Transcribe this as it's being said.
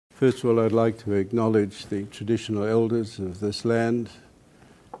First of all, I'd like to acknowledge the traditional elders of this land,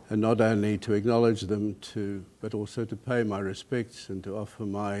 and not only to acknowledge them, but also to pay my respects and to offer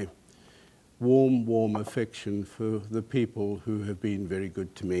my warm affection for the people who have been very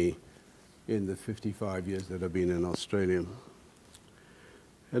good to me in the 55 years that I've been in Australia.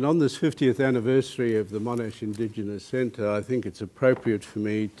 And on this 50th anniversary of the Monash Indigenous Centre, I think it's appropriate for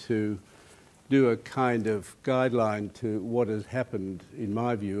me to do a kind of guideline to what has happened, in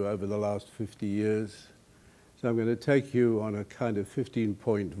my view, over the last 50 years. So I'm going to take you on a kind of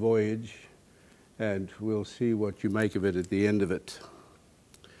 15-point voyage, and we'll see what you make of it at the end of it.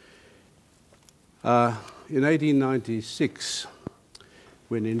 In 1896,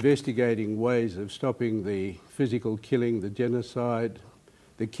 when investigating ways of stopping the physical killing, the genocide,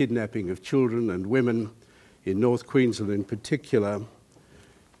 the kidnapping of children and women in North Queensland in particular,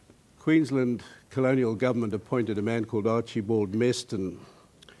 Queensland colonial government appointed a man called Archibald Meston,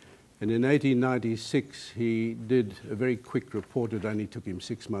 and in 1896 he did a very quick report. It only took him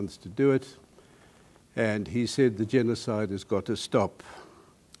 6 months to do it, and he said the genocide has got to stop.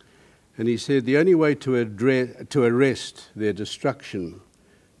 And he said the only way to arrest their destruction,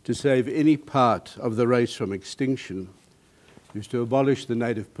 to save any part of the race from extinction, is to abolish the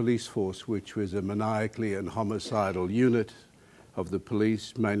native police force, which was a maniacally and homicidal unit of the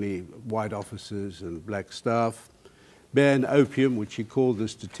police, mainly white officers and black staff, ban opium, which he called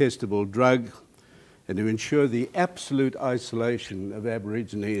this detestable drug, and to ensure the absolute isolation of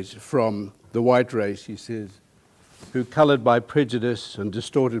Aborigines from the white race, he says, who, coloured by prejudice and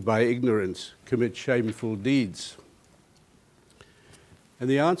distorted by ignorance, commit shameful deeds. And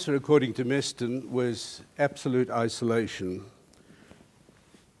the answer, according to Meston, was absolute isolation.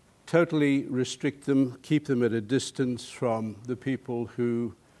 Totally restrict them, keep them at a distance from the people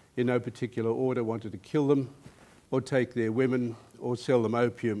who, in no particular order, wanted to kill them, or take their women, or sell them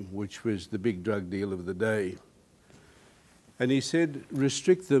opium, which was the big drug deal of the day. And he said,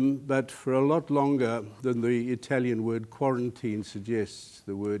 restrict them, but for a lot longer than the Italian word quarantine suggests.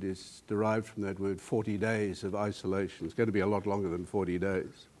 The word is derived from that word, 40 days of isolation. It's going to be a lot longer than 40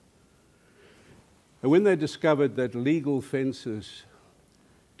 days. And when they discovered that legal fences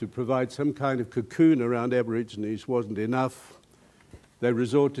to provide some kind of cocoon around Aborigines wasn't enough, they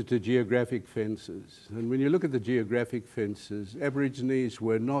resorted to geographic fences. And when you look at the geographic fences, Aborigines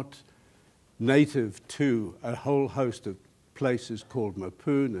were not native to a whole host of places called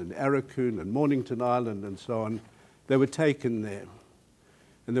Mapoon and Arakoon and Mornington Island and so on. They were taken there.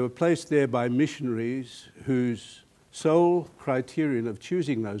 And they were placed there by missionaries whose sole criterion of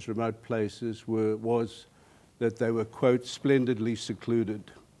choosing those remote places was that they were, quote, splendidly secluded.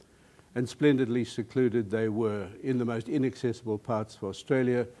 And splendidly secluded they were in the most inaccessible parts of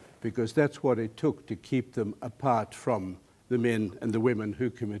Australia, because that's what it took to keep them apart from the men and the women who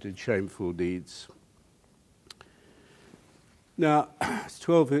committed shameful deeds. Now, it's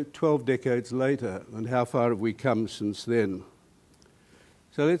 12 decades later, and how far have we come since then?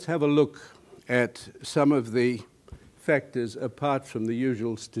 So let's have a look at some of the factors apart from the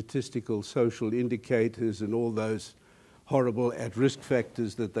usual statistical social indicators and all those horrible at-risk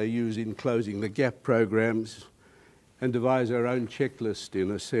factors that they use in closing the gap programs, and devise our own checklist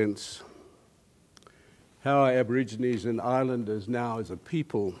in a sense. How are Aborigines and Islanders now as a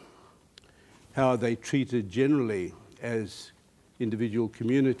people? How are they treated generally as individual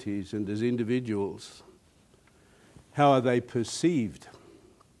communities and as individuals? How are they perceived?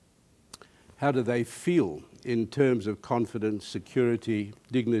 How do they feel in terms of confidence, security,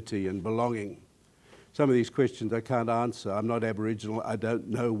 dignity, and belonging? Some of these questions I can't answer. I'm not Aboriginal. I don't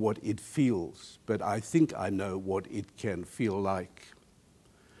know what it feels, but I think I know what it can feel like.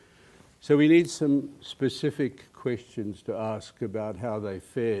 So we need some specific questions to ask about how they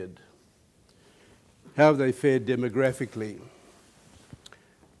fared. How have they fared demographically?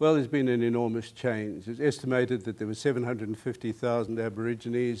 Well, there's been an enormous change. It's estimated that there were 750,000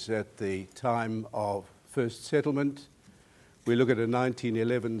 Aborigines at the time of first settlement. We look at a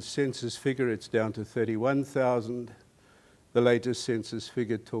 1911 census figure, it's down to 31,000. The latest census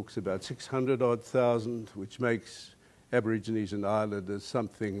figure talks about 600-odd thousand, which makes Aborigines and Islanders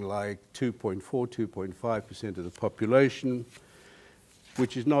something like 2.5% of the population,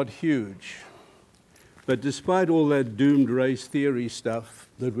 which is not huge. But despite all that doomed race theory stuff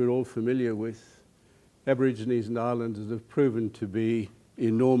that we're all familiar with, Aborigines and Islanders have proven to be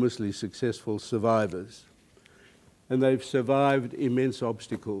enormously successful survivors. And they've survived immense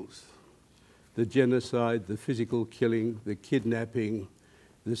obstacles. The genocide, the physical killing, the kidnapping,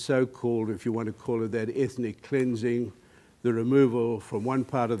 the so-called, if you want to call it that, ethnic cleansing, the removal from one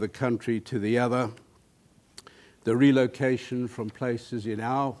part of the country to the other, the relocation from places in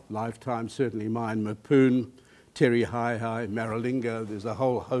our lifetime, certainly mine, Mapoon, Terry Hi, Maralinga. There's a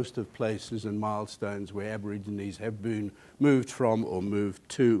whole host of places and milestones where Aborigines have been moved from or moved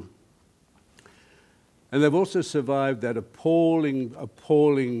to. And they've also survived that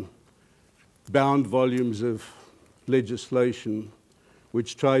appalling bound volumes of legislation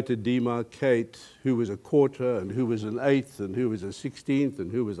which tried to demarcate who was a quarter and who was an eighth and who was a 16th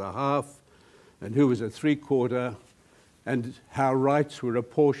and who was a half and who was a three-quarter, and how rights were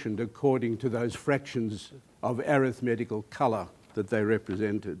apportioned according to those fractions of arithmetical colour that they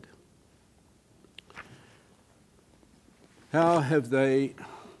represented. How have they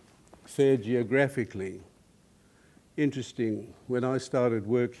fared geographically? Interesting, when I started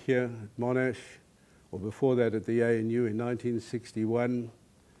work here at Monash, or before that at the ANU in 1961,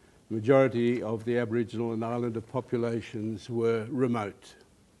 the majority of the Aboriginal and Islander populations were remote.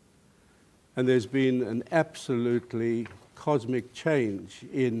 And there's been an absolutely cosmic change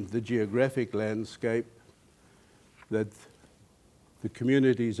in the geographic landscape, that the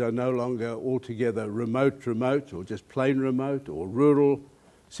communities are no longer altogether remote, or just plain remote, or rural,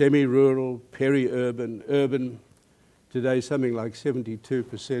 semi-rural, peri-urban, urban. Today, something like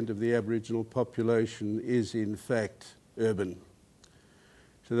 72% of the Aboriginal population is in fact urban.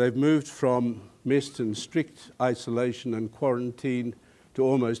 So they've moved from mist and strict isolation and quarantine to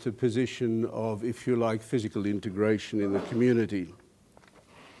almost a position of, if you like, physical integration in the community.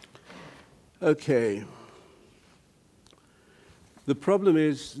 Okay. The problem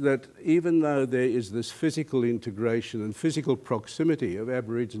is that even though there is this physical integration and physical proximity of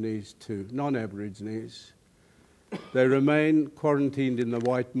Aborigines to non-Aborigines, they remain quarantined in the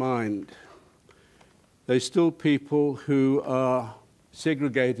white mind. They're still people who are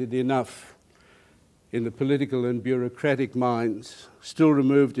segregated enough in the political and bureaucratic minds, still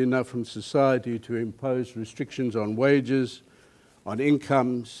removed enough from society to impose restrictions on wages, on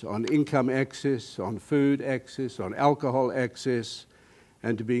incomes, on income access, on food access, on alcohol access,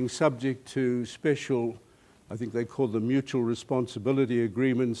 and to being subject to special, I think they call them mutual responsibility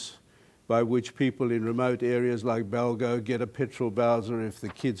agreements, by which people in remote areas like Balgo get a petrol bowser if the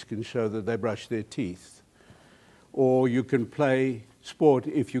kids can show that they brush their teeth. Or you can play sport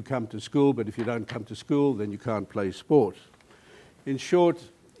if you come to school, but if you don't come to school, then you can't play sport. In short,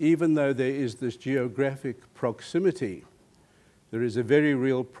 even though there is this geographic proximity, there is a very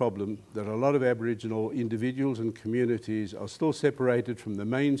real problem that a lot of Aboriginal individuals and communities are still separated from the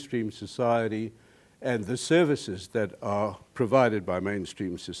mainstream society and the services that are provided by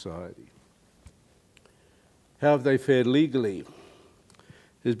mainstream society. How have they fared legally?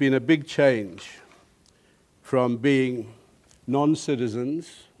 There's been a big change from being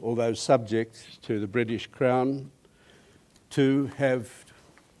non-citizens, although subject to the British Crown, to have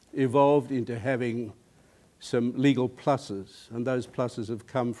evolved into having some legal pluses, and those pluses have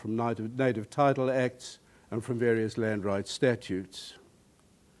come from Native Title Acts and from various land rights statutes.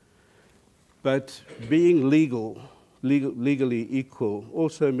 But being legally equal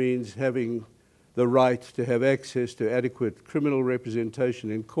also means having the right to have access to adequate criminal representation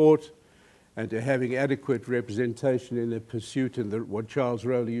in court and to having adequate representation in their pursuit in what Charles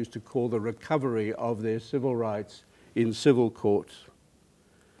Rowley used to call the recovery of their civil rights in civil courts.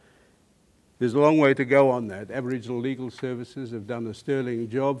 There's a long way to go on that. Aboriginal legal services have done a sterling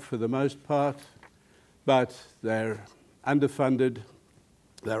job for the most part, but they're underfunded,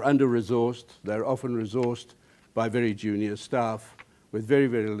 they're under-resourced, they're often resourced by very junior staff with very,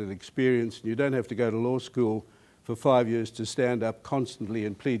 very little experience. And you don't have to go to law school for 5 years to stand up constantly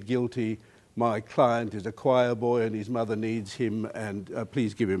and plead guilty. My client is a choir boy and his mother needs him, and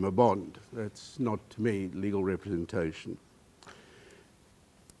please give him a bond. That's not, to me, legal representation.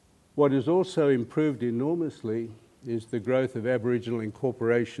 What has also improved enormously is the growth of Aboriginal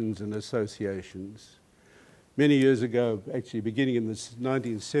incorporations and associations. Many years ago, actually beginning in the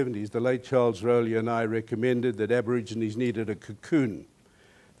 1970s, the late Charles Rowley and I recommended that Aborigines needed a cocoon.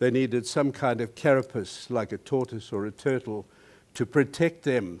 They needed some kind of carapace, like a tortoise or a turtle, to protect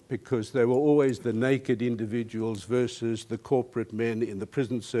them, because they were always the naked individuals versus the corporate men in the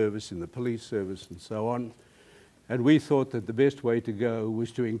prison service, in the police service, and so on. And we thought that the best way to go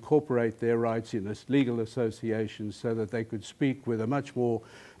was to incorporate their rights in legal associations so that they could speak with a much more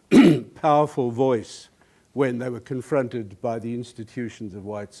powerful voice when they were confronted by the institutions of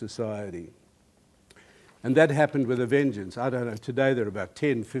white society. And that happened with a vengeance. I don't know, today there are about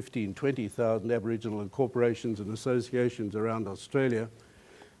 10, 15, 20,000 Aboriginal incorporations and associations around Australia,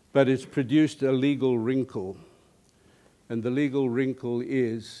 but it's produced a legal wrinkle. And the legal wrinkle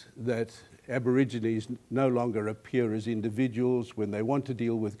is that Aborigines no longer appear as individuals. When they want to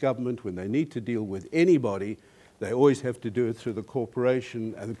deal with government, when they need to deal with anybody, They always have to do it through the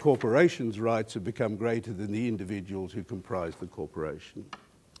corporation, and the corporation's rights have become greater than the individuals who comprise the corporation.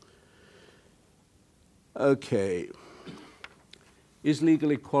 Okay. Is legal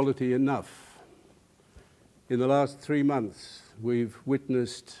equality enough? In the last 3 months, we've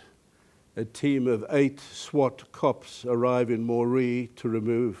witnessed a team of 8 SWAT cops arrive in Moree to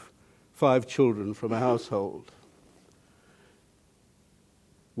remove 5 children from a household.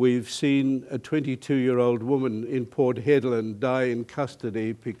 We've seen a 22-year-old woman in Port Hedland die in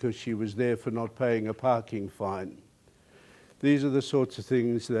custody because she was there for not paying a parking fine. These are the sorts of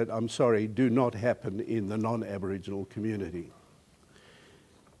things that, I'm sorry, do not happen in the non-Aboriginal community.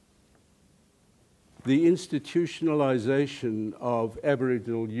 The institutionalisation of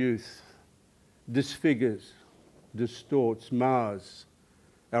Aboriginal youth disfigures, distorts, mars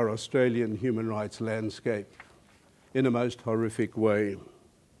our Australian human rights landscape in a most horrific way.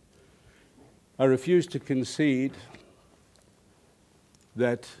 I refuse to concede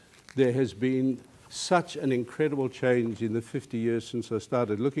that there has been such an incredible change in the 50 years since I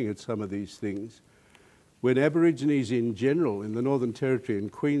started looking at some of these things, when Aborigines in general, in the Northern Territory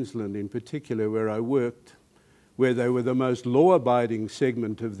and Queensland in particular, where I worked, where they were the most law-abiding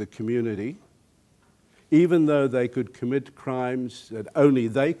segment of the community, even though they could commit crimes that only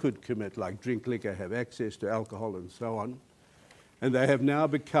they could commit, like drink liquor, have access to alcohol and so on, and they have now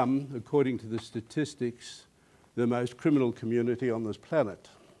become, according to the statistics, the most criminal community on this planet.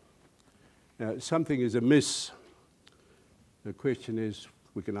 Now, something is amiss. The question is,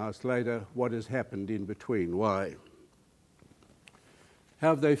 we can ask later, what has happened in between? Why? How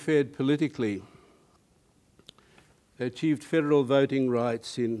have they fared politically? They achieved federal voting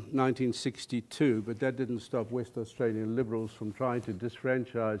rights in 1962, but that didn't stop West Australian Liberals from trying to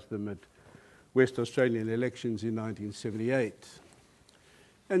disfranchise them at West Australian elections in 1978.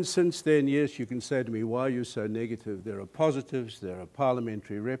 And since then, yes, you can say to me, why are you so negative? There are positives, there are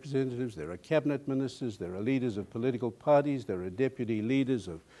parliamentary representatives, there are cabinet ministers, there are leaders of political parties, there are deputy leaders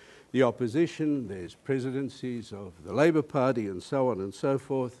of the opposition, there's presidencies of the Labor Party, and so on and so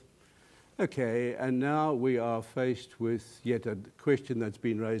forth. Okay, and now we are faced with yet a question that's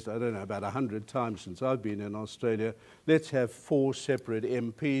been raised, I don't know, about 100 times since I've been in Australia. Let's have 4 separate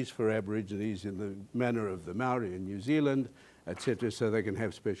MPs for Aborigines in the manner of the Maori in New Zealand, etc., so they can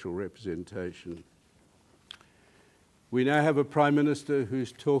have special representation. We now have a Prime Minister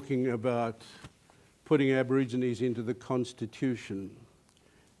who's talking about putting Aborigines into the Constitution,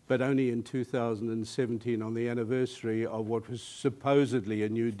 but only in 2017 on the anniversary of what was supposedly a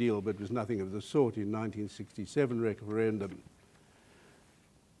New Deal, but was nothing of the sort in 1967 referendum.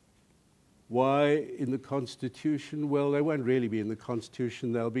 Why in the Constitution? Well, they won't really be in the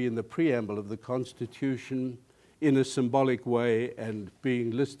Constitution. They'll be in the preamble of the Constitution in a symbolic way and being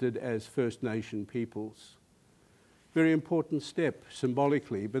listed as First Nation peoples. Very important step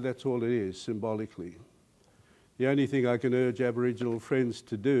symbolically, but that's all it is, symbolically. The only thing I can urge Aboriginal friends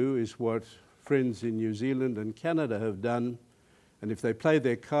to do is what friends in New Zealand and Canada have done, and if they play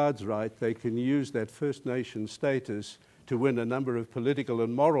their cards right, they can use that First Nation status to win a number of political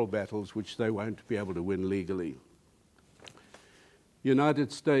and moral battles which they won't be able to win legally. The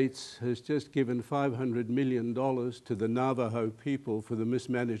United States has just given $500 million to the Navajo people for the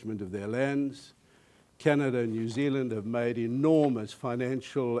mismanagement of their lands. Canada and New Zealand have made enormous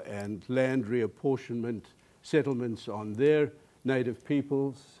financial and land reapportionment settlements on their native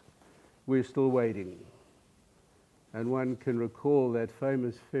peoples. We're still waiting. And one can recall that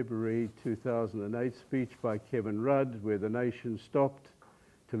famous February 2008 speech by Kevin Rudd, where the nation stopped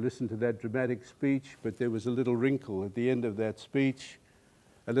to listen to that dramatic speech, but there was a little wrinkle at the end of that speech,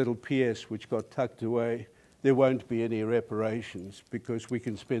 a little PS which got tucked away. There won't be any reparations because we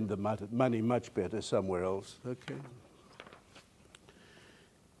can spend the money much better somewhere else. Okay.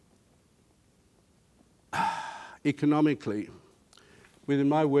 Economically, within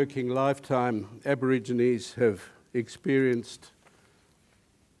my working lifetime, Aborigines have experienced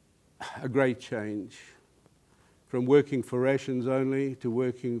a great change, from working for rations only to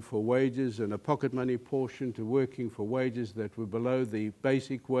working for wages and a pocket money portion to working for wages that were below the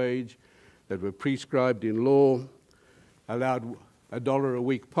basic wage, that were prescribed in law, allowed $1 a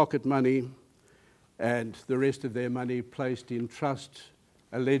week pocket money, and the rest of their money placed in trust,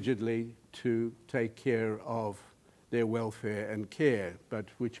 allegedly to take care of their welfare and care, but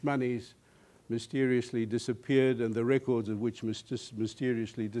which monies mysteriously disappeared, and the records of which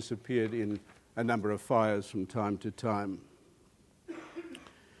mysteriously disappeared in a number of fires from time to time.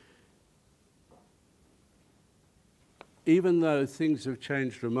 Even though things have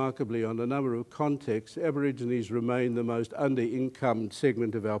changed remarkably on a number of contexts, Aborigines remain the most under-income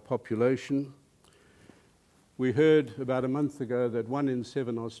segment of our population. We heard about a month ago that 1 in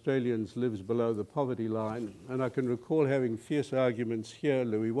 7 Australians lives below the poverty line, and I can recall having fierce arguments here.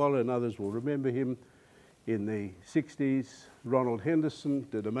 Louis Waller and others will remember him. In the 60s, Ronald Henderson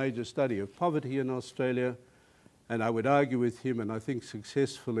did a major study of poverty in Australia, and I would argue with him, and I think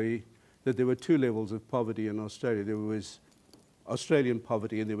successfully, that there were 2 levels of poverty in Australia. There was Australian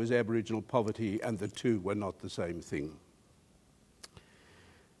poverty and there was Aboriginal poverty, and the 2 were not the same thing.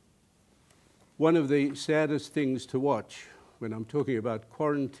 One of the saddest things to watch when I'm talking about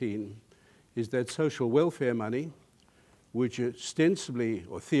quarantine is that social welfare money, which ostensibly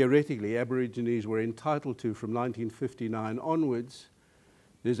or theoretically Aborigines were entitled to from 1959 onwards,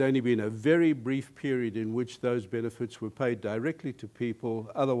 there's only been a very brief period in which those benefits were paid directly to people.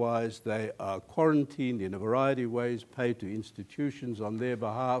 Otherwise, they are quarantined in a variety of ways, paid to institutions on their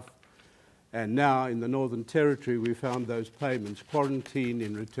behalf. And now in the Northern Territory, we found those payments quarantined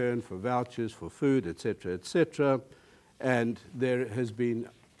in return for vouchers for food, etc., etc. And there has been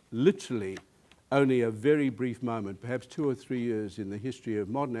literally only a very brief moment, perhaps 2 or 3 years in the history of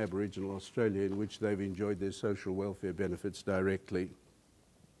modern Aboriginal Australia in which they've enjoyed their social welfare benefits directly.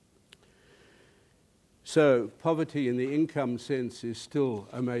 So poverty in the income sense is still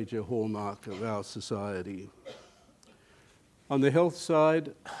a major hallmark of our society. On the health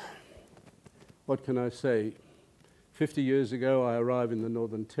side, what can I say? 50 years ago, I arrived in the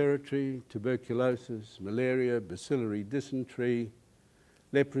Northern Territory. Tuberculosis, malaria, bacillary dysentery,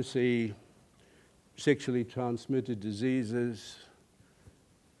 leprosy, sexually transmitted diseases,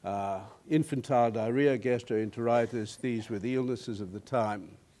 infantile diarrhea, gastroenteritis, these were the illnesses of the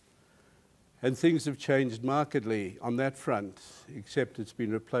time. And things have changed markedly on that front, except it's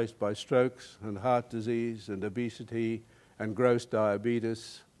been replaced by strokes and heart disease and obesity and gross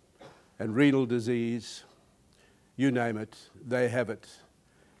diabetes and renal disease. You name it, they have it.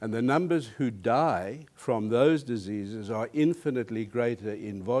 And the numbers who die from those diseases are infinitely greater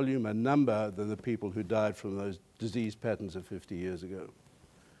in volume and number than the people who died from those disease patterns of 50 years ago.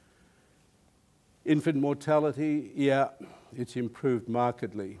 Infant mortality, yeah, it's improved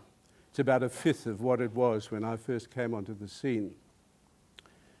markedly. It's about 1/5 of what it was when I first came onto the scene.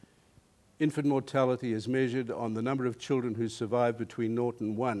 Infant mortality is measured on the number of children who survive between 0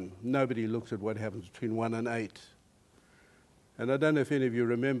 and 1. Nobody looks at what happens between 1 and 8. And I don't know if any of you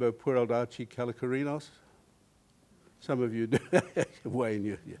remember poor old Archie Kalakarinos. Some of you do. Wayne,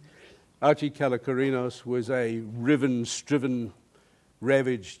 you. Yeah. Archie Kalakarinos was a riven, striven,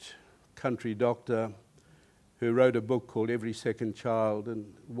 ravaged country doctor who wrote a book called Every Second Child,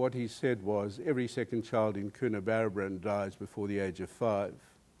 and what he said was every second child in Coonabarabran dies before the age of 5.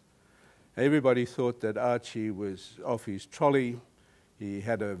 Everybody thought that Archie was off his trolley. He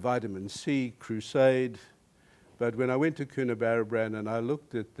had a vitamin C crusade. But when I went to Coonabarabran and I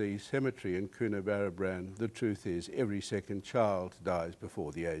looked at the cemetery in Coonabarabran, the truth is every second child dies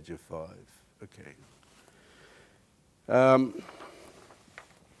before the age of 5. Okay.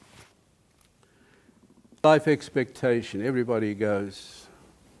 Life expectation. Everybody goes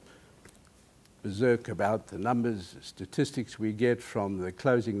berserk about the numbers, the statistics we get from the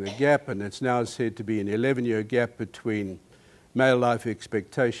Closing the Gap, and it's now said to be an 11-year gap between male life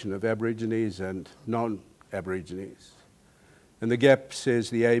expectation of Aborigines and non-Aborigines. And the gap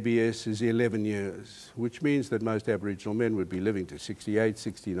says the ABS is 11 years, which means that most Aboriginal men would be living to 68,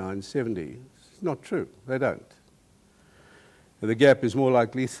 69, 70. It's not true. They don't. And the gap is more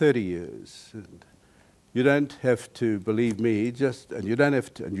likely 30 years. And you don't have to believe me,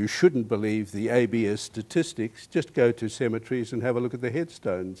 and you shouldn't believe the ABS statistics. Just go to cemeteries and have a look at the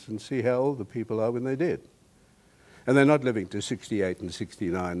headstones and see how old the people are when they're dead. And they're not living to 68 and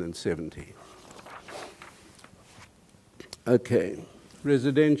 69 and 70. Okay,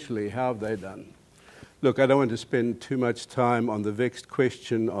 residentially, how have they done? Look, I don't want to spend too much time on the vexed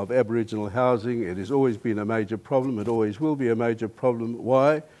question of Aboriginal housing. It has always been a major problem. It always will be a major problem.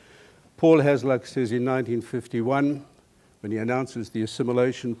 Why? Paul Hasluck says in 1951, when he announces the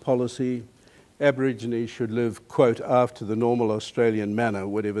assimilation policy, Aborigines should live, quote, after the normal Australian manner,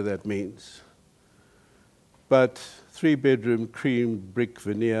 whatever that means. But 3-bedroom cream brick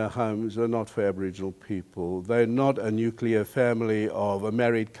veneer homes are not for Aboriginal people. They're not a nuclear family of a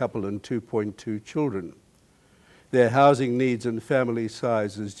married couple and 2.2 children. Their housing needs and family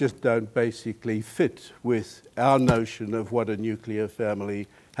sizes just don't basically fit with our notion of what a nuclear family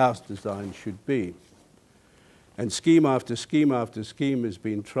house design should be. And scheme after scheme after scheme has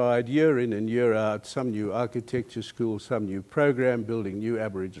been tried year in and year out, some new architecture school, some new program, building new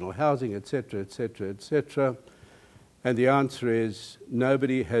Aboriginal housing, etc., etc., etc. And the answer is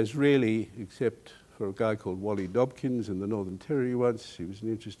nobody has really, except for a guy called Wally Dobkins in the Northern Territory once, he was an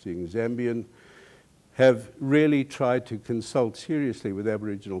interesting Zambian, have really tried to consult seriously with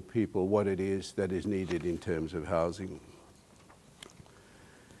Aboriginal people what it is that is needed in terms of housing.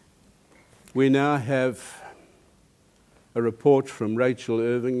 We now have a report from Rachel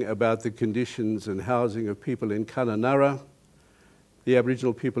Irving about the conditions and housing of people in Kununurra. The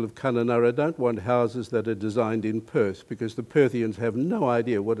Aboriginal people of Kununurra don't want houses that are designed in Perth because the Perthians have no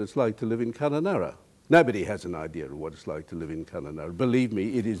idea what it's like to live in Kununurra. Nobody has an idea of what it's like to live in Kununurra. Believe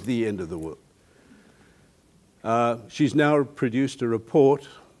me, it is the end of the world. She's now produced a report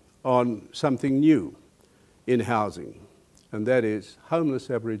on something new in housing, and that is homeless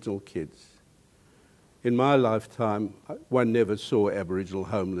Aboriginal kids. In my lifetime, one never saw Aboriginal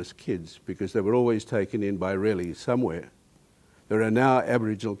homeless kids because they were always taken in by Relly somewhere. There are now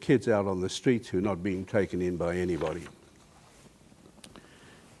Aboriginal kids out on the streets who are not being taken in by anybody.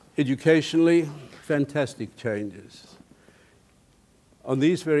 Educationally, fantastic changes. On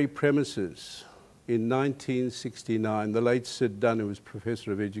these very premises, in 1969, the late Sid Dunn, who was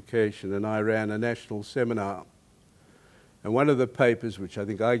Professor of Education, and I ran a national seminar. And one of the papers, which I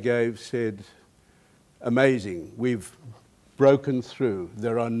think I gave, said, amazing, we've broken through.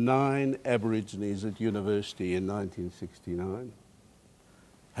 There are 9 Aborigines at university in 1969.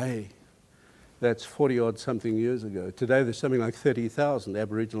 Hey, that's 40-odd something years ago. Today there's something like 30,000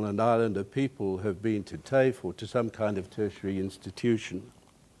 Aboriginal and Islander people have been to TAFE or to some kind of tertiary institution,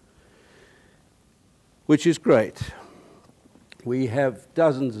 which is great. We have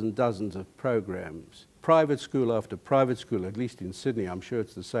dozens and dozens of programs, private school after private school, at least in Sydney. I'm sure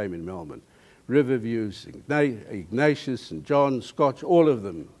it's the same in Melbourne. Riverview, Ignatius, St John, Scotch, all of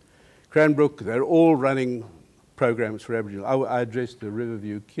them. Cranbrook, they're all running programs for Aboriginal. I addressed the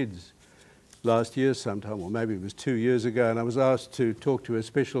Riverview kids last year sometime, or maybe it was 2 years ago, and I was asked to talk to a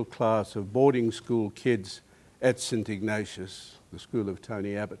special class of boarding school kids at St Ignatius, the school of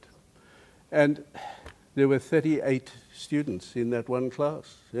Tony Abbott. And there were 38 students in that one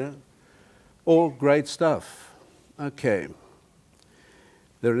class, yeah? All great stuff. Okay.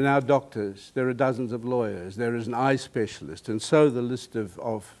 There are now doctors, there are dozens of lawyers, there is an eye specialist, and so the list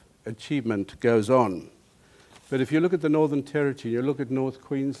of achievement goes on. But if you look at the Northern Territory, you look at North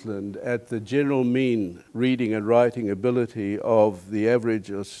Queensland, at the general mean reading and writing ability of the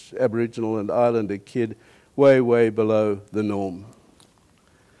average Aboriginal and Islander kid, way, way below the norm.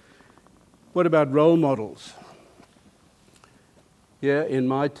 What about role models? Yeah, in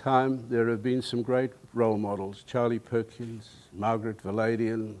my time, there have been some great role models. Charlie Perkins, Margaret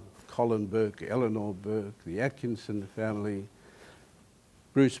Valadian, Colin Burke, Eleanor Burke, the Atkinson family,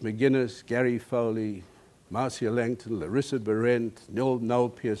 Bruce McGuinness, Gary Foley, Marcia Langton, Larissa Berent, Noel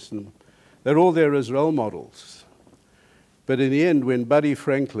Pearson. They're all there as role models. But in the end, when Buddy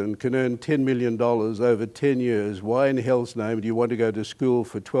Franklin can earn $10 million over 10 years, why in hell's name do you want to go to school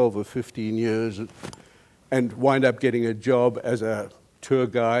for 12 or 15 years and wind up getting a job as a tour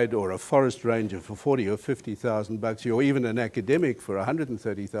guide or a forest ranger for 40 or 50,000 bucks, or even an academic for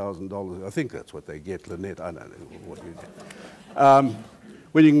 $130,000? I think that's what they get, Lynette. I don't know what you get.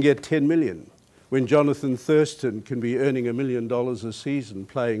 When you can get 10 million. When Jonathan Thurston can be earning $1 million a season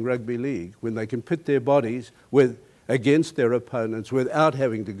playing rugby league, when they can pit their bodies against their opponents without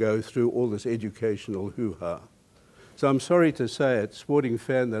having to go through all this educational hoo-ha. So I'm sorry to say it, sporting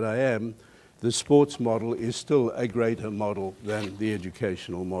fan that I am, the sports model is still a greater model than the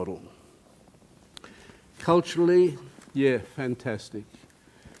educational model. Culturally, yeah, fantastic.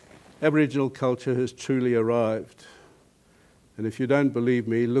 Aboriginal culture has truly arrived. And if you don't believe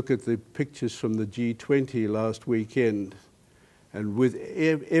me, look at the pictures from the G20 last weekend. And with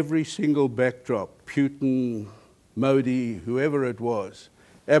every single backdrop, Putin, Modi, whoever it was,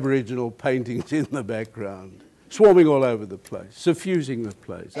 Aboriginal paintings in the background, swarming all over the place, suffusing the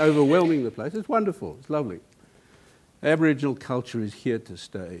place, overwhelming the place. It's wonderful, it's lovely. Aboriginal culture is here to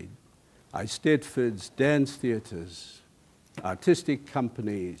stay. Eisteddfods, dance theatres, artistic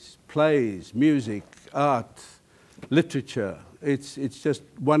companies, plays, music, art, literature. It's just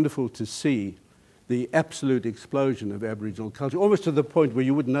wonderful to see the absolute explosion of Aboriginal culture, almost to the point where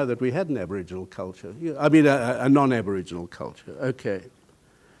you wouldn't know that we had an Aboriginal culture. I mean, a non-Aboriginal culture. Okay.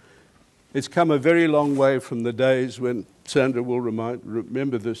 It's come a very long way from the days when, Sandra will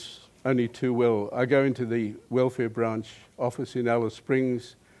remember this only too well. I go into the welfare branch office in Alice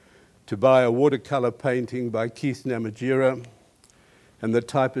Springs to buy a watercolour painting by Keith Namatjira, and the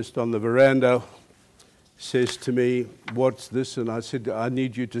typist on the veranda says to me, "What's this?" And I said, "I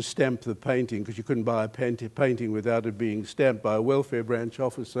need you to stamp the painting," because you couldn't buy a painting without it being stamped by a welfare branch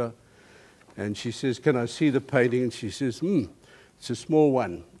officer. And she says, "Can I see the painting?" And she says, "It's a small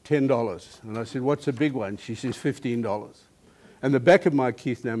one, $10. And I said, "What's a big one?" She says, $15. And the back of my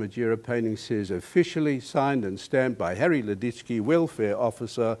Keith Namatjira painting says, officially signed and stamped by Harry Leditsky, welfare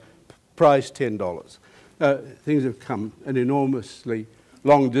officer, price $10. Things have come an enormously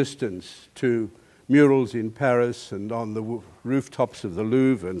long distance to murals in Paris and on the rooftops of the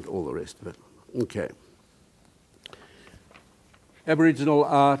Louvre and all the rest of it. Okay. Aboriginal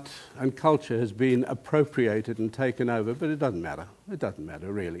art and culture has been appropriated and taken over, but it doesn't matter. It doesn't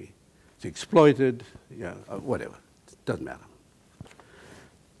matter, really. It's exploited, whatever. It doesn't matter.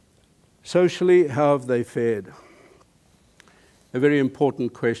 Socially, how have they fared? A very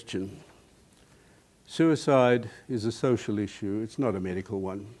important question. Suicide is a social issue. It's not a medical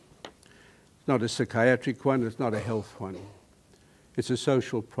one. It's not a psychiatric one. It's not a health one. It's a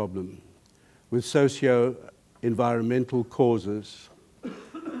social problem with socio-environmental causes. The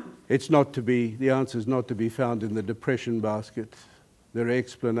answer is not to be found in the depression basket. There are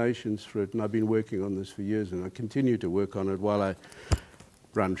explanations for it, and I've been working on this for years, and I continue to work on it while I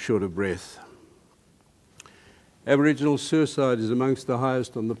run short of breath. Aboriginal suicide is amongst the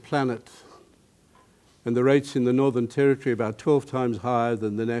highest on the planet, and the rates in the Northern Territory are about 12 times higher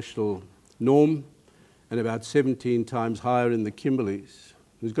than the national norm and about 17 times higher in the Kimberleys.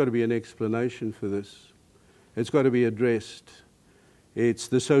 There's got to be an explanation for this. It's got to be addressed. It's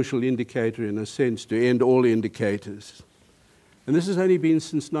the social indicator, in a sense, to end all indicators. And this has only been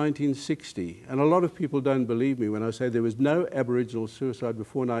since 1960, and a lot of people don't believe me when I say there was no Aboriginal suicide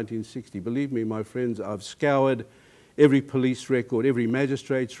before 1960. Believe me, my friends, I've scoured every police record, every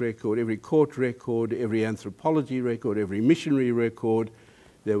magistrate's record, every court record, every anthropology record, every missionary record.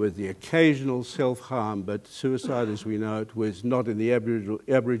 There was the occasional self-harm, but suicide, as we know it, was not in the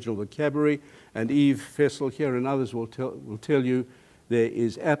Aboriginal vocabulary. And Eve Fessel here and others will tell you there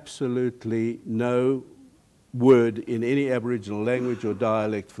is absolutely no word in any Aboriginal language or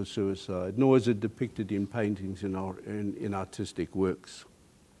dialect for suicide, nor is it depicted in paintings in artistic works.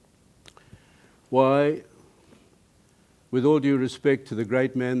 Why? With all due respect to the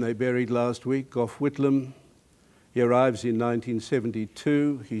great man they buried last week, Gough Whitlam, he arrives in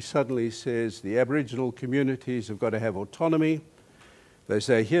 1972. He suddenly says the Aboriginal communities have got to have autonomy. They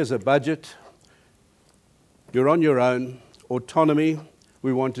say, here's a budget. You're on your own. Autonomy.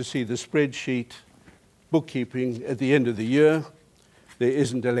 We want to see the spreadsheet bookkeeping at the end of the year. There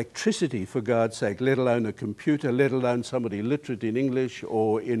isn't electricity, for God's sake, let alone a computer, let alone somebody literate in English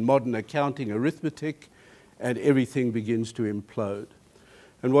or in modern accounting arithmetic, and everything begins to implode.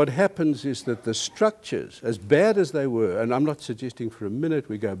 And what happens is that the structures, as bad as they were, and I'm not suggesting for a minute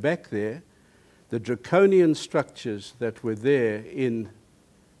we go back there, the draconian structures that were there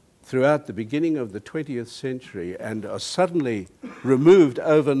throughout the beginning of the 20th century and are suddenly removed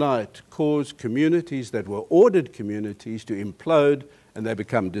overnight cause communities that were ordered communities to implode, and they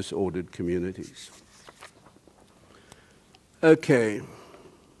become disordered communities. Okay.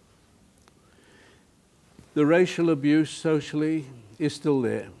 The racial abuse socially is still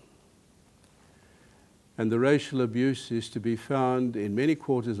there. And the racial abuse is to be found in many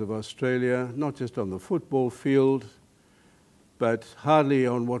quarters of Australia, not just on the football field, but hardly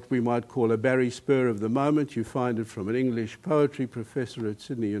on what we might call a Barry spur of the moment. You find it from an English poetry professor at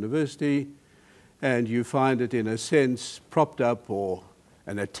Sydney University, and you find it in a sense propped up, or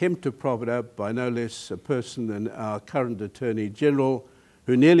an attempt to prop it up, by no less a person than our current Attorney General,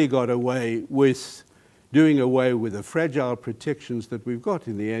 who nearly got away with doing away with the fragile protections that we've got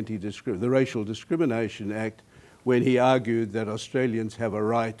in the Racial Discrimination Act, when he argued that Australians have a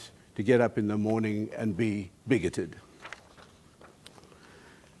right to get up in the morning and be bigoted.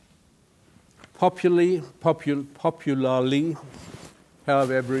 Popularly, how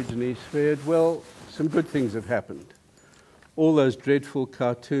have Aborigines fared? Well, some good things have happened. All those dreadful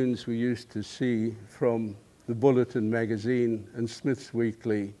cartoons we used to see from the Bulletin magazine and Smith's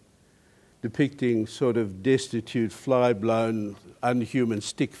Weekly, depicting sort of destitute, fly-blown, unhuman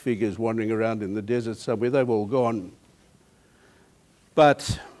stick figures wandering around in the desert somewhere, they've all gone.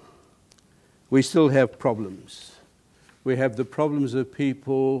 But we still have problems. We have the problems of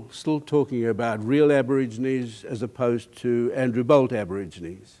people still talking about real Aborigines as opposed to Andrew Bolt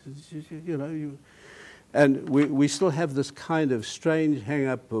Aborigines. And we still have this kind of strange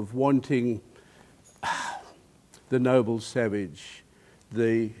hang-up of wanting the noble savage,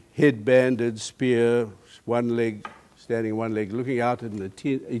 the head-banded spear, one leg, standing one leg, looking out in the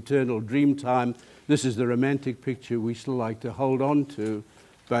eternal dream time. This is the romantic picture we still like to hold on to,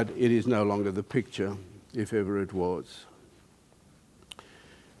 but it is no longer the picture, if ever it was.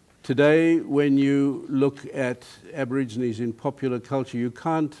 Today, when you look at Aborigines in popular culture, you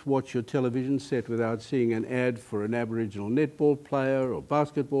can't watch your television set without seeing an ad for an Aboriginal netball player or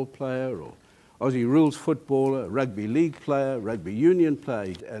basketball player or Aussie rules footballer, rugby league player, rugby union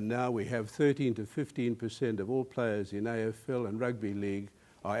player, and now we have 13 to 15% of all players in AFL and rugby league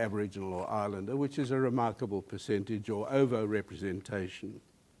are Aboriginal or Islander, which is a remarkable percentage or over-representation.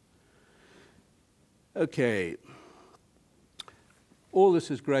 Okay, all this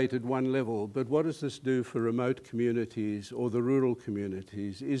is great at one level, but what does this do for remote communities or the rural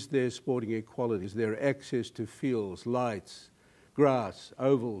communities? Is there sporting equality? Is there access to fields, lights, grass,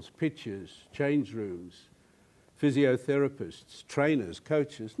 ovals, pitches, change rooms, physiotherapists, trainers,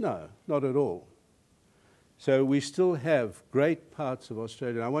 coaches? No, not at all. So we still have great parts of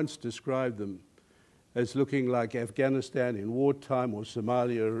Australia. I once described them as looking like Afghanistan in wartime or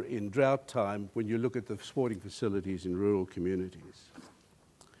Somalia in drought time when you look at the sporting facilities in rural communities.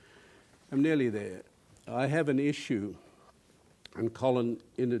 I'm nearly there. I have an issue, and Colin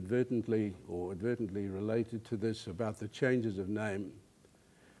inadvertently or advertently related to this about the changes of name,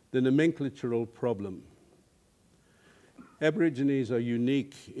 the nomenclatural problem. Aborigines are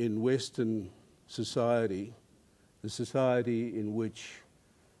unique in Western society, the society in which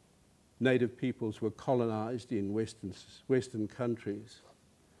native peoples were colonized in Western countries,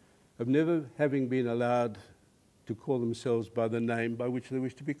 of never having been allowed to call themselves by the name by which they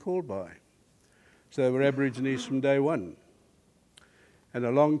wish to be called by. So they were Aborigines from day one. And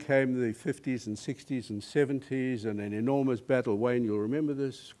along came the 50s and 60s and 70s and an enormous battle. Wayne, you'll remember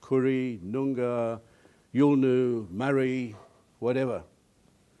this, Kuri, Noongar, Yulnu, Murray, whatever.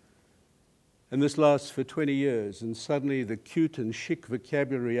 And this lasts for 20 years, and suddenly the cute and chic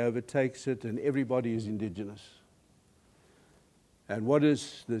vocabulary overtakes it, and everybody is Indigenous. And what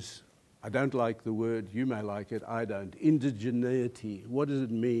is this? I don't like the word, you may like it, I don't. Indigeneity, what does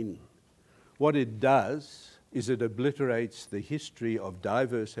it mean? What it does is it obliterates the history of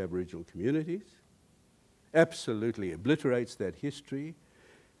diverse Aboriginal communities, absolutely obliterates that history,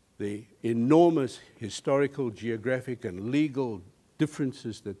 the enormous historical, geographic, and legal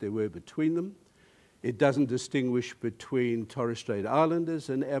differences that there were between them. It doesn't distinguish between Torres Strait Islanders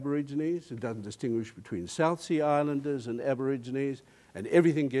and Aborigines. It doesn't distinguish between South Sea Islanders and Aborigines. And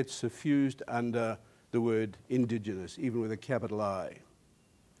everything gets suffused under the word Indigenous, even with a capital I.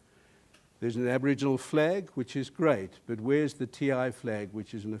 There's an Aboriginal flag, which is great, but where's the TI flag,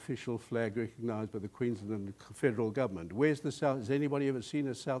 which is an official flag recognised by the Queensland federal government? Where's the South? Has anybody ever seen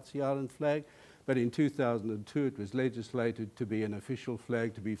a South Sea Island flag? But in 2002, it was legislated to be an official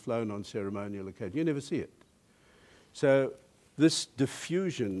flag to be flown on ceremonial occasions. You never see it. So this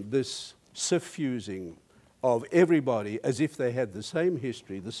diffusion, this suffusing of everybody as if they had the same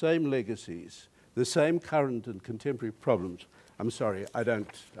history, the same legacies, the same current and contemporary problems, I'm sorry, I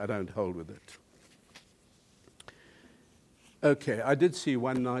don't hold with it. Okay, I did see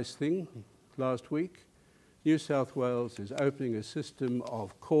one nice thing last week. New South Wales is opening a system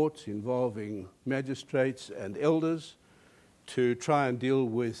of courts involving magistrates and elders to try and deal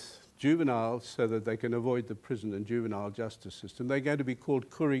with juveniles so that they can avoid the prison and juvenile justice system. They're going to be called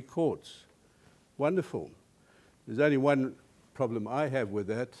Kuri courts. Wonderful. There's only one problem I have with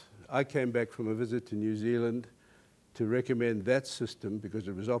that. I came back from a visit to New Zealand to recommend that system because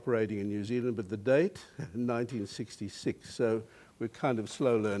it was operating in New Zealand, but the date, 1966, so we're kind of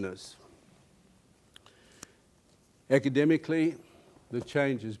slow learners. Academically, the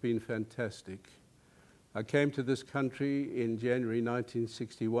change has been fantastic. I came to this country in January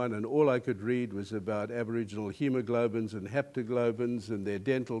 1961, and all I could read was about Aboriginal hemoglobins and haptoglobins and their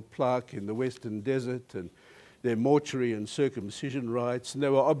dental plaque in the Western Desert and their mortuary and circumcision rites, and they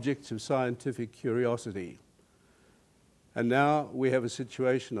were objects of scientific curiosity. And now we have a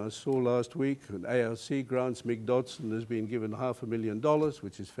situation I saw last week, when ARC grants Mick Dodson has been given $500,000,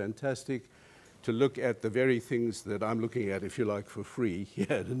 which is fantastic, to look at the very things that I'm looking at, if you like, for free,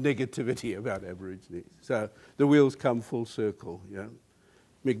 yeah, the negativity about Aborigines. So the wheels come full circle, yeah.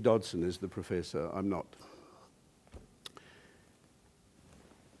 Mick Dodson is the professor, I'm not.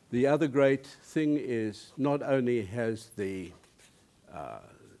 The other great thing is not only has the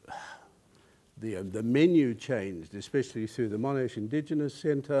menu changed, especially through the Monash Indigenous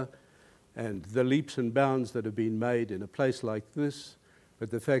Centre and the leaps and bounds that have been made in a place like this, but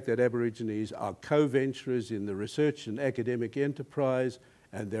the fact that Aborigines are co-venturers in the research and academic enterprise,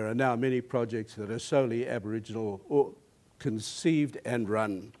 and there are now many projects that are solely Aboriginal or conceived and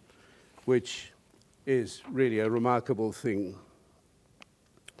run, which is really a remarkable thing.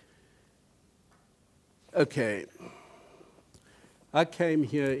 Okay, I came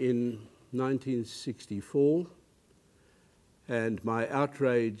here in 1964, and my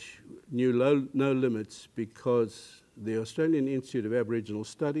outrage knew no limits because the Australian Institute of Aboriginal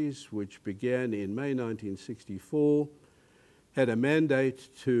Studies, which began in May 1964, had a mandate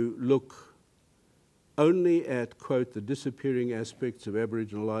to look only at, quote, the disappearing aspects of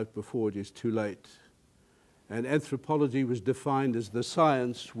Aboriginal life before it is too late. And anthropology was defined as the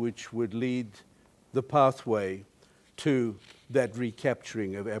science which would lead the pathway to that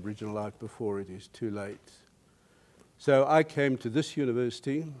recapturing of Aboriginal life before it is too late. So I came to this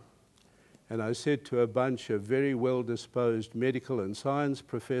university and I said to a bunch of very well-disposed medical and science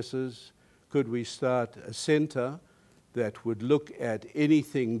professors, could we start a centre that would look at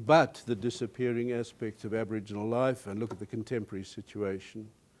anything but the disappearing aspects of Aboriginal life and look at the contemporary situation.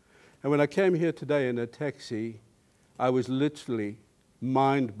 And when I came here today in a taxi, I was literally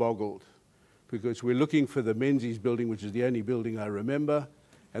mind-boggled, because we're looking for the Menzies building, which is the only building I remember,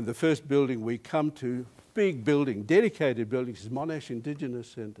 and the first building we come to, big building, dedicated building, is Monash Indigenous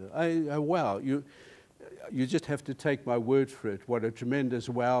Centre. Wow, you just have to take my word for it, what a tremendous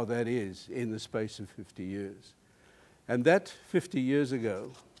wow that is in the space of 50 years. And that 50 years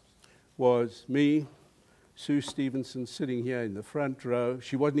ago was me, Sue Stevenson, sitting here in the front row.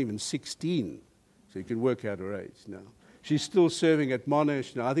 She wasn't even 16, so you can work out her age now. She's still serving at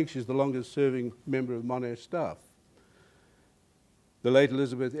Monash now. I think she's the longest serving member of Monash staff. The late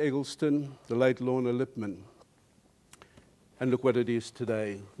Elizabeth Eggleston, the late Lorna Lipman. And look what it is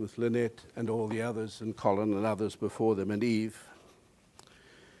today with Lynette and all the others, and Colin and others before them, and Eve.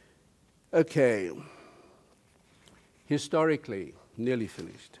 Okay. Historically, nearly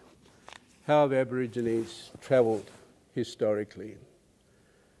finished. How have Aborigines travelled historically?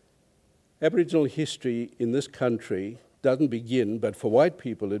 Aboriginal history in this country doesn't begin, but for white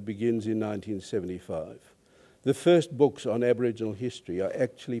people it begins in 1975. The first books on Aboriginal history are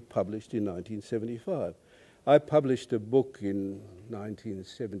actually published in 1975. I published a book in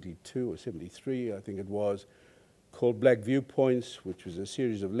 1972 or 73, I think it was, called Black Viewpoints, which was a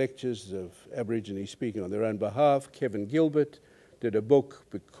series of lectures of Aborigines speaking on their own behalf. Kevin Gilbert did a book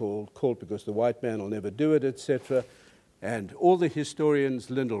called Because the White Man Will Never Do It, etc. And all the historians,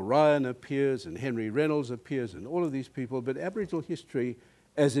 Lyndall Ryan appears, and Henry Reynolds appears, and all of these people. But Aboriginal history,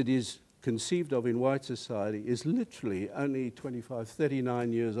 as it is conceived of in white society, is literally only 25,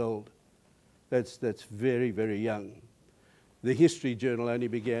 39 years old. That's very, very young. The History Journal only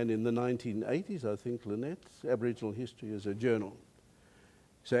began in the 1980s, I think, Lynette, Aboriginal History as a journal.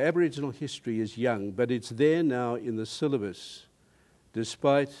 So Aboriginal history is young, but it's there now in the syllabus,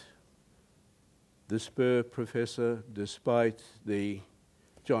 despite the Spur professor, despite the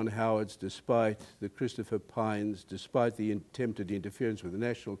John Howards, despite the Christopher Pines, despite the attempted interference with the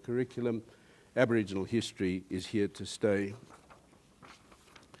national curriculum. Aboriginal history is here to stay.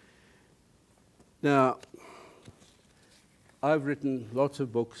 Now, I've written lots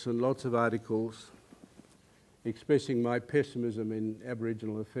of books and lots of articles expressing my pessimism in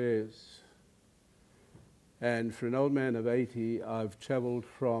Aboriginal affairs. And for an old man of 80, I've travelled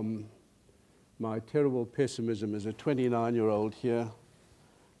from my terrible pessimism as a 29-year-old here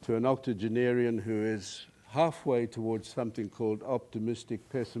to an octogenarian who is halfway towards something called optimistic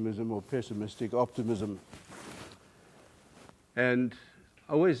pessimism or pessimistic optimism. And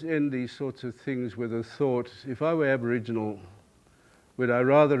I always end these sorts of things with a thought, if I were Aboriginal, would I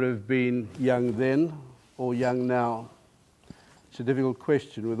rather have been young then or young now? It's a difficult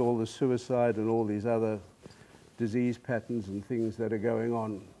question with all the suicide and all these other disease patterns and things that are going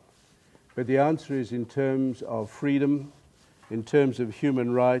on. But the answer is in terms of freedom, in terms of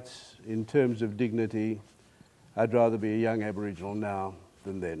human rights, in terms of dignity, I'd rather be a young Aboriginal now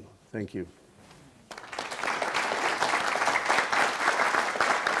than then. Thank you.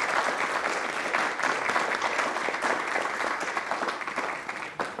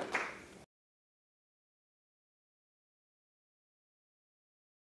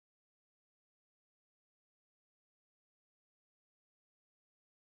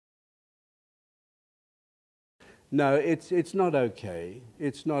 No, it's not okay.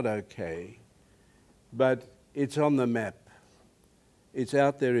 It's not okay. But it's on the map. It's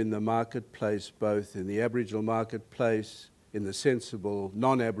out there in the marketplace, both in the Aboriginal marketplace, in the sensible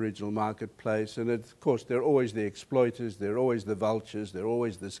non-Aboriginal marketplace, and of course there are always the exploiters, there are always the vultures, there are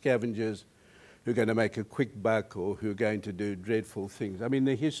always the scavengers who are going to make a quick buck or who are going to do dreadful things. I mean,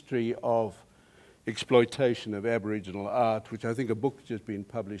 the history of exploitation of Aboriginal art, which I think a book has just been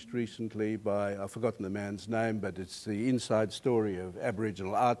published recently by, I've forgotten the man's name, but it's the inside story of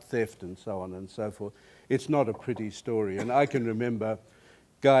Aboriginal art theft and so on and so forth. It's not a pretty story, and I can remember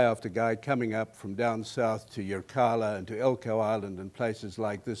guy after guy coming up from down south to Yirrkala and to Elcho Island and places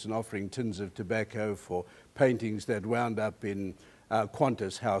like this and offering tins of tobacco for paintings that wound up in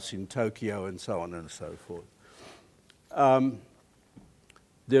Qantas House in Tokyo and so on and so forth.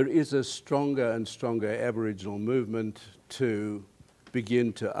 There is a stronger and stronger Aboriginal movement to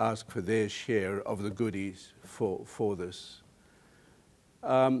begin to ask for their share of the goodies for this.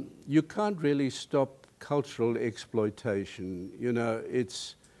 You can't really stop cultural exploitation. You know,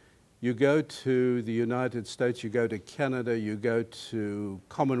 you go to the United States, you go to Canada, you go to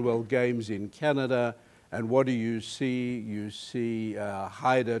Commonwealth Games in Canada, and what do you see? You see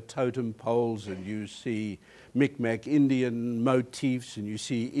Haida totem poles, and you see Mi'kmaq Indian motifs, and you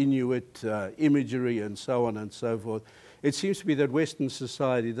see Inuit imagery, and so on and so forth. It seems to be that Western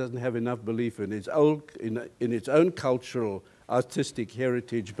society doesn't have enough belief in its own cultural, artistic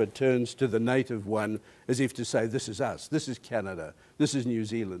heritage, but turns to the native one as if to say, this is us, this is Canada, this is New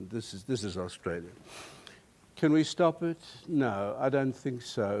Zealand, this is Australia. Can we stop it? No, I don't think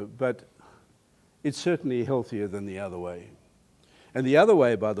so, but it's certainly healthier than the other way. And the other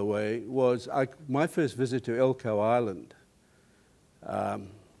way, by the way, was my first visit to Elcho Island.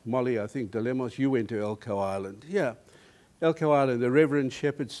 Molly, I think, Delemos, you went to Elcho Island. Yeah, Elcho Island, the Reverend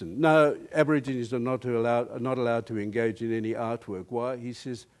Shepherdson. No, Aborigines are not allowed to engage in any artwork. Why? He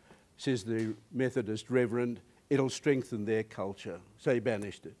says the Methodist Reverend, it'll strengthen their culture. So he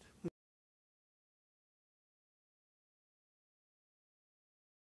banished it.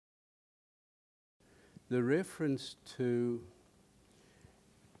 The reference to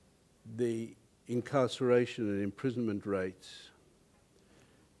the incarceration and imprisonment rates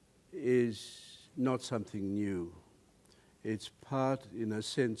is not something new. It's part, in a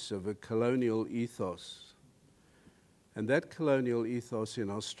sense, of a colonial ethos. And that colonial ethos in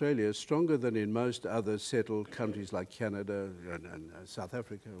Australia is stronger than in most other settled countries like Canada and South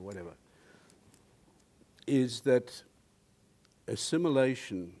Africa or whatever, is that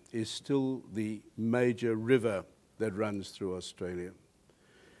assimilation is still the major river that runs through Australia.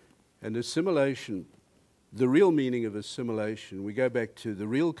 And assimilation, the real meaning of assimilation, we go back to the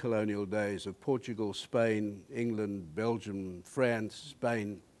real colonial days of Portugal, Spain, England, Belgium, France,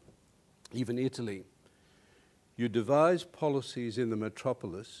 Spain, even Italy. You devise policies in the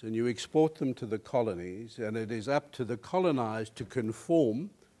metropolis and you export them to the colonies, and it is up to the colonized to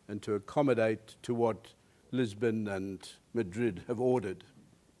conform and to accommodate to what Lisbon and Madrid have ordered.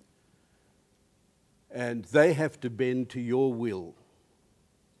 And they have to bend to your will.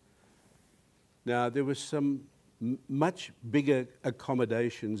 Now, there was some much bigger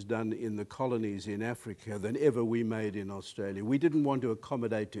accommodations done in the colonies in Africa than ever we made in Australia. We didn't want to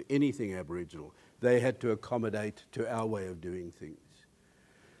accommodate to anything Aboriginal. They had to accommodate to our way of doing things.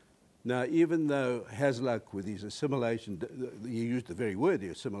 Now, even though Hasluck, with his assimilation, he used the very word, the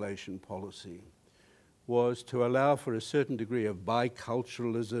assimilation policy, was to allow for a certain degree of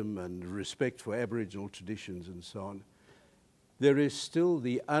biculturalism and respect for Aboriginal traditions and so on, there is still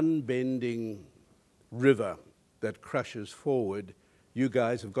the unbending river that crushes forward. You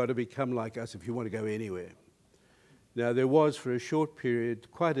guys have got to become like us if you want to go anywhere. Now, there was, for a short period,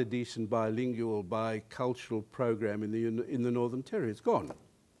 quite a decent bilingual, bicultural program in the Northern Territory. It's gone.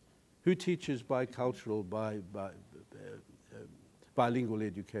 Who teaches bicultural, bilingual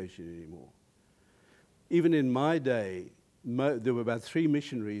education anymore? Even in my day, there were about 3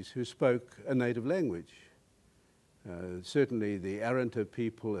 missionaries who spoke a native language. Certainly the Arrernte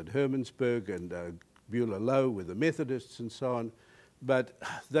people at Hermannsburg and Beulah Low with the Methodists and so on, but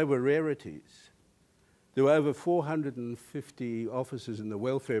they were rarities. There were over 450 officers in the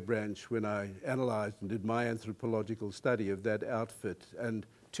welfare branch when I analysed and did my anthropological study of that outfit, and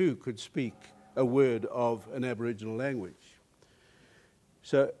 2 could speak a word of an Aboriginal language.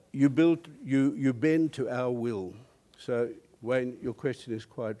 So you bend to our will. So Wayne, your question is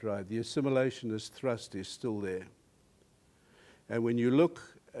quite right. The assimilationist thrust is still there. And when you look,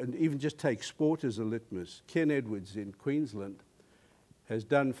 and even just take sport as a litmus, Ken Edwards in Queensland has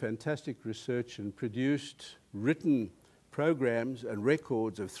done fantastic research and produced written programs and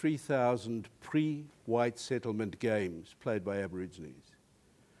records of 3,000 pre-white settlement games played by Aborigines.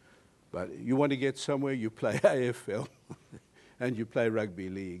 But you want to get somewhere, you play AFL, and you play rugby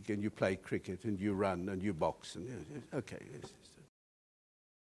league, and you play cricket, and you run, and you box, and okay.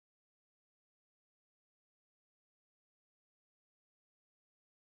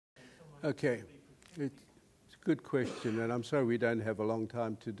 Okay, it's a good question, and I'm sorry we don't have a long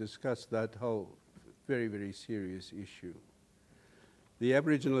time to discuss that whole very, very serious issue. The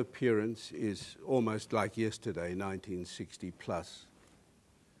Aboriginal appearance is almost like yesterday, 1960 plus.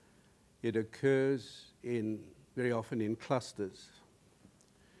 It occurs very often in clusters.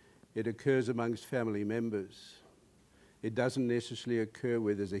 It occurs amongst family members. It doesn't necessarily occur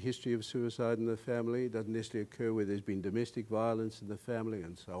where there's a history of suicide in the family. It doesn't necessarily occur where there's been domestic violence in the family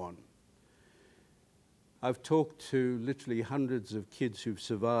and so on. I've talked to literally hundreds of kids who've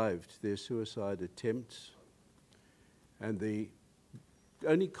survived their suicide attempts, and the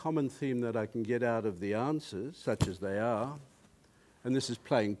only common theme that I can get out of the answers, such as they are, and this is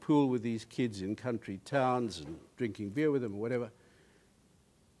playing pool with these kids in country towns and drinking beer with them or whatever.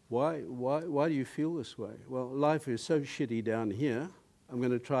 Why do you feel this way? Well, life is so shitty down here, I'm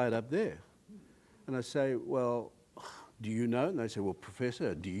going to try it up there. And I say, well, do you know? And they say, well,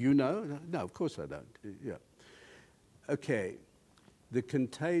 Professor, do you know? No, of course I don't. Yeah. Okay, the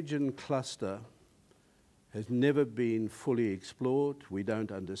contagion cluster has never been fully explored. We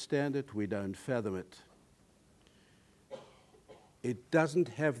don't understand it. We don't fathom it. It doesn't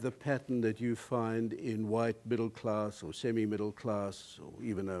have the pattern that you find in white middle class or semi-middle class or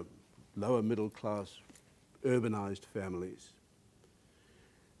even a lower middle class urbanized families.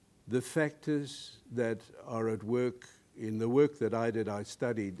 The factors that are at work, in the work that I did, I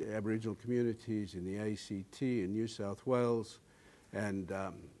studied Aboriginal communities in the ACT in New South Wales and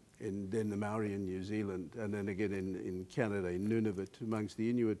then the Maori in New Zealand, and then again in Canada, in Nunavut, amongst the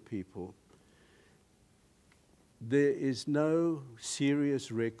Inuit people. There is no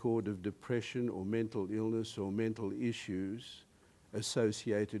serious record of depression or mental illness or mental issues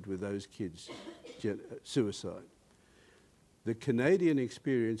associated with those kids' suicide. The Canadian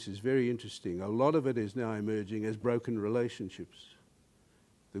experience is very interesting. A lot of it is now emerging as broken relationships.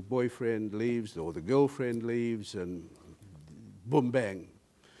 The boyfriend leaves or the girlfriend leaves and boom, bang.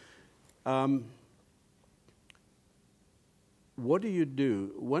 What do you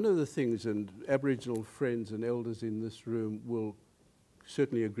do? One of the things, and Aboriginal friends and elders in this room will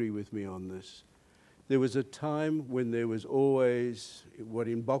certainly agree with me on this, there was a time when there was always what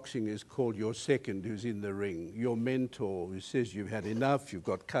in boxing is called your second who's in the ring, your mentor who says you've had enough, you've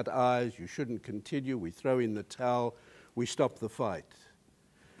got cut eyes, you shouldn't continue, we throw in the towel, we stop the fight.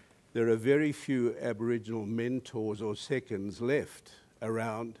 There are very few Aboriginal mentors or seconds left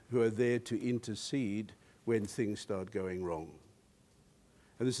around who are there to intercede when things start going wrong.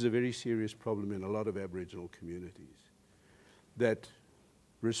 And this is a very serious problem in a lot of Aboriginal communities. That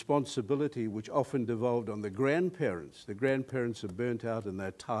responsibility, which often devolved on the grandparents are burnt out and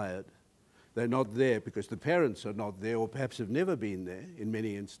they're tired. They're not there because the parents are not there or perhaps have never been there in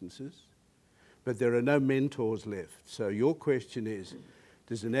many instances. But there are no mentors left. So your question is,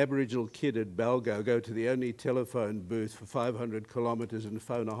 does an Aboriginal kid at Balgo go to the only telephone booth for 500 kilometres and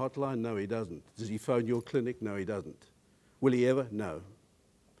phone a hotline? No, he doesn't. Does he phone your clinic? No, he doesn't. Will he ever? No.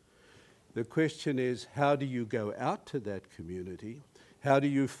 The question is, how do you go out to that community? How do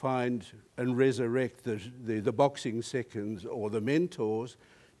you find and resurrect the boxing seconds or the mentors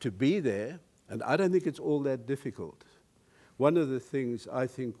to be there? And I don't think it's all that difficult. One of the things I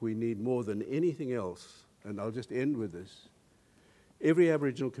think we need more than anything else, and I'll just end with this, every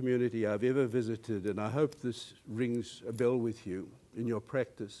Aboriginal community I've ever visited, and I hope this rings a bell with you in your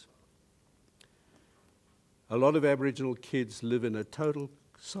practice, a lot of Aboriginal kids live in a total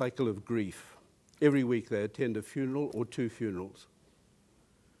cycle of grief. Every week they attend a funeral or 2 funerals.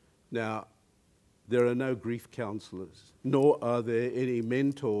 Now, there are no grief counsellors, nor are there any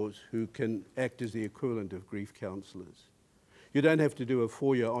mentors who can act as the equivalent of grief counsellors. You don't have to do a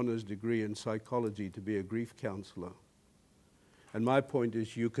 4-year honours degree in psychology to be a grief counsellor. And my point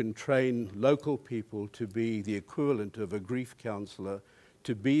is you can train local people to be the equivalent of a grief counsellor,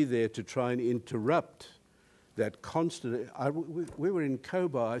 to be there to try and interrupt that constant. We were in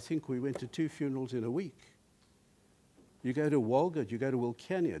Cobar, I think we went to 2 funerals in a week. You go to Walgett, you go to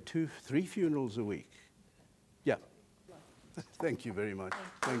Wilcannia, 2, 3 funerals a week. Yeah. Thank you very much.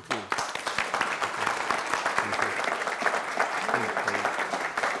 Thank you.